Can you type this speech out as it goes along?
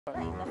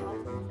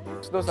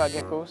So those are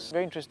geckos.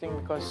 Very interesting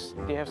because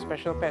they have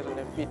special pads on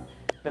their feet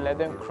that let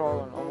them crawl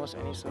on almost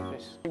any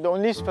surface. The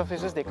only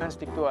surfaces they can't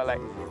stick to are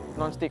like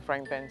non-stick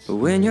frying pans. But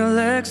when your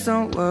legs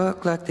don't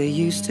work like they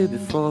used to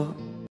before.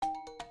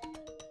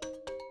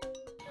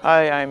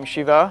 Hi, I'm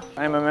Shiva.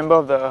 I'm a member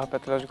of the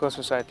Herpetological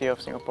Society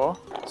of Singapore.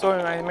 So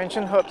when I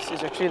mention herps,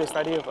 it's actually the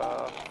study of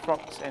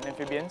frogs and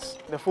amphibians.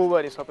 The full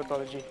word is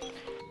herpetology.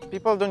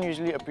 People don't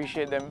usually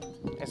appreciate them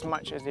as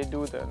much as they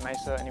do the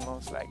nicer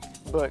animals like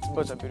birds.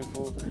 Birds are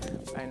beautiful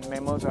and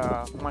mammals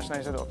are much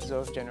nicer to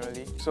observe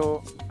generally.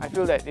 So I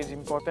feel that it's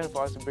important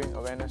for us to bring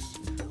awareness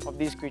of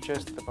these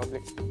creatures to the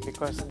public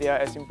because they are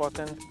as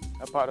important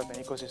a part of an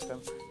ecosystem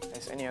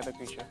as any other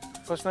creature.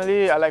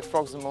 Personally, I like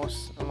frogs the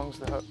most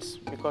amongst the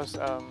herps because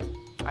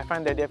I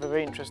find that they have a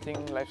very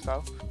interesting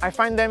lifestyle. I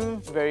find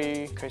them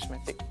very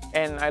charismatic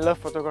and I love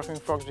photographing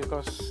frogs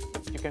because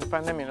you can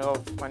find them in a lot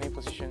of funny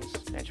positions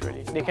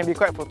naturally. They can be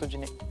quite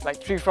photogenic.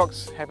 Like tree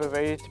frogs have a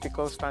very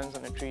typical stance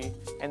on a tree,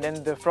 and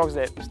then the frogs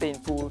that stay in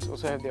pools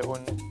also have their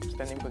own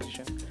standing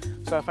position.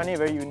 So I find it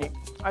very unique.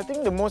 I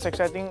think the most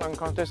exciting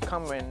encounters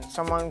come when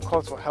someone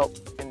calls for help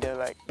and they're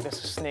like,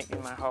 there's a snake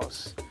in my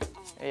house.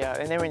 Yeah,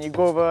 and then when you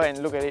go over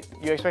and look at it,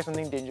 you expect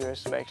something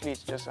dangerous, but actually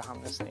it's just a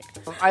harmless snake.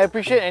 I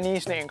appreciate any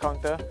snake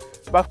encounter,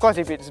 but of course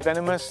if it's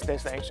venomous,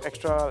 there's like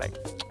extra like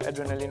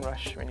adrenaline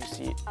rush when you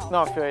see it.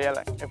 Not fear, yeah,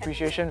 like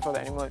appreciation for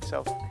the animal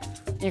itself.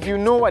 If you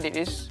know what it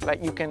is,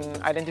 like you can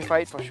identify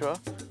it for sure,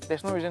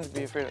 there's no reason to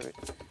be afraid of it.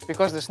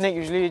 Because the snake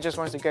usually just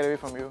wants to get away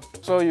from you.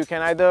 So you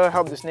can either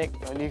help the snake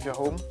or leave your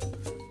home,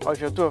 or if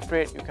you're too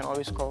afraid, you can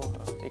always call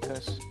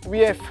acres. We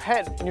have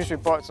had news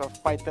reports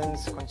of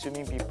pythons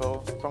consuming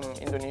people from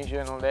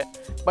Indonesia and all that.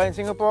 But in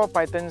Singapore,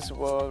 pythons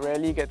will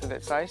rarely get to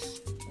that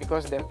size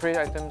because their prey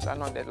items are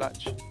not that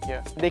large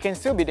here. They can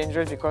still be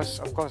dangerous because,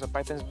 of course, a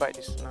python's bite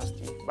is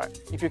nasty. But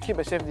if you keep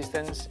a safe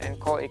distance and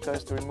call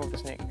acres to remove the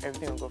snake,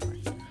 everything will go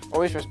fine.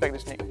 Always respect the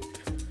snake.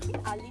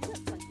 Are lizards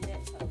considered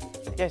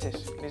herbs?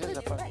 Yes, lizards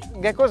are part.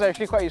 Geckos are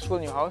actually quite useful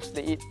in your house.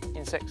 They eat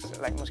insects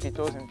like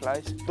mosquitoes and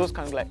flies. Those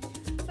can't glide.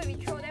 So we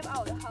throw them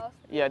out of the house?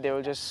 Yeah, they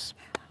will just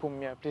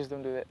boom. Yeah, please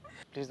don't do that.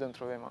 Please don't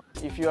throw them out.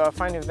 If you are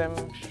fine with them,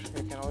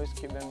 you can always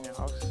keep them in your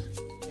house.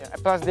 Yeah.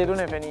 Plus, they don't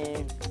have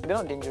any. They're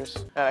not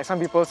dangerous. Like some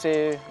people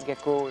say,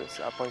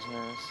 geckos are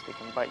poisonous. They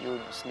can bite you in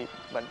your sleep,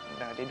 but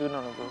no, they do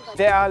none of those.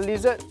 There are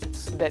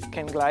lizards that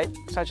can glide,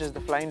 such as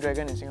the flying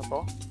dragon in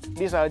Singapore.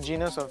 These are a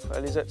genus of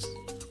lizards.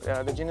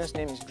 The genus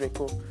name is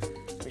Draco,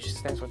 which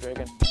stands for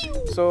dragon.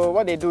 So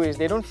what they do is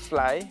they don't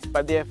fly,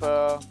 but they have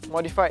a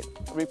modified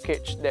rib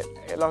cage that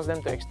allows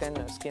them to extend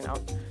the skin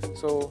out.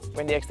 So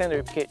when they extend the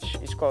rib cage,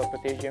 it's called a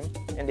patagium,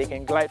 and they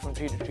can glide from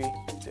tree to tree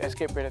to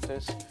escape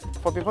predators.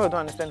 For people who don't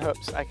understand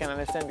herps, I can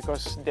understand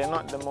because they're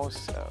not the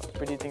most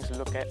pretty things to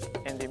look at,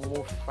 and they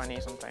move funny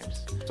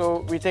sometimes.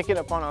 So we take it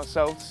upon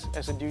ourselves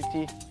as a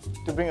duty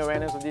to bring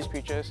awareness of these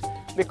creatures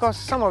because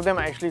some of them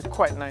are actually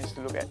quite nice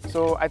to look at.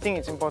 So I think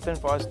it's important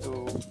for us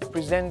to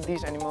present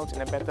these animals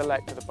in a better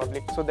light to the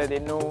public so that they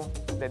know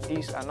that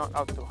these are not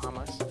out to harm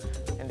us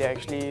and they're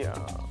actually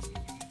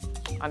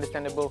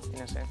understandable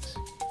in a sense.